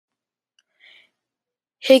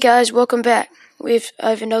Hey guys, welcome back. I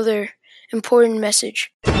have another important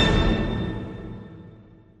message.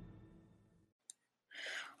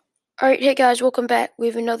 Alright, hey guys, welcome back. We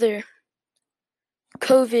have another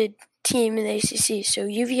COVID team in the ACC. So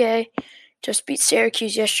UVA just beat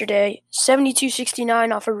Syracuse yesterday,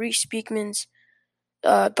 72-69 off of Reese Beekman's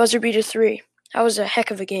buzzer beater 3. That was a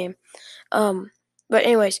heck of a game. But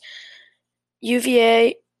anyways,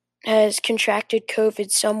 UVA has contracted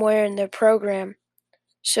COVID somewhere in their program,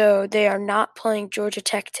 so they are not playing Georgia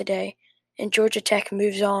Tech today, and Georgia Tech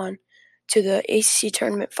moves on to the ACC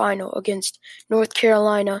tournament final against North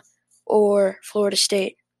Carolina or Florida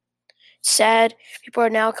State. Sad. People are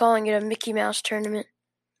now calling it a Mickey Mouse tournament.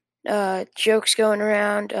 Jokes going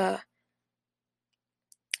around.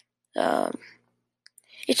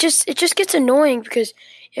 It just gets annoying because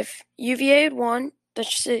if UVA had won,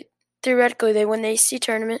 let's just say theoretically they win the ACC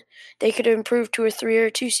tournament, they could have improved to a 3 or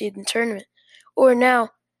a 2 seed in the tournament. Or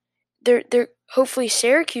now they're hopefully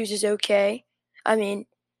Syracuse is okay. I mean,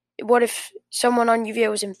 what if someone on UVA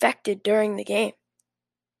was infected during the game?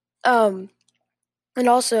 And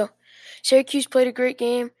also, Syracuse played a great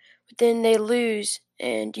game, but then they lose,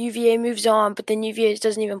 and UVA moves on, but then UVA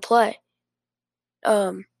doesn't even play.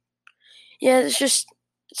 Yeah, it's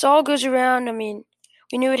all goes around. I mean,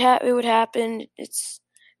 we knew it would happen. It's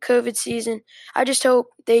COVID season. I just hope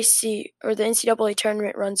the NCAA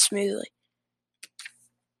tournament runs smoothly.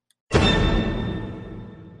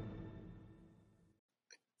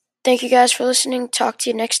 Thank you guys for listening. Talk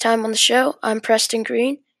to you next time on the show. I'm Preston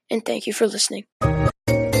Green, and thank you for listening.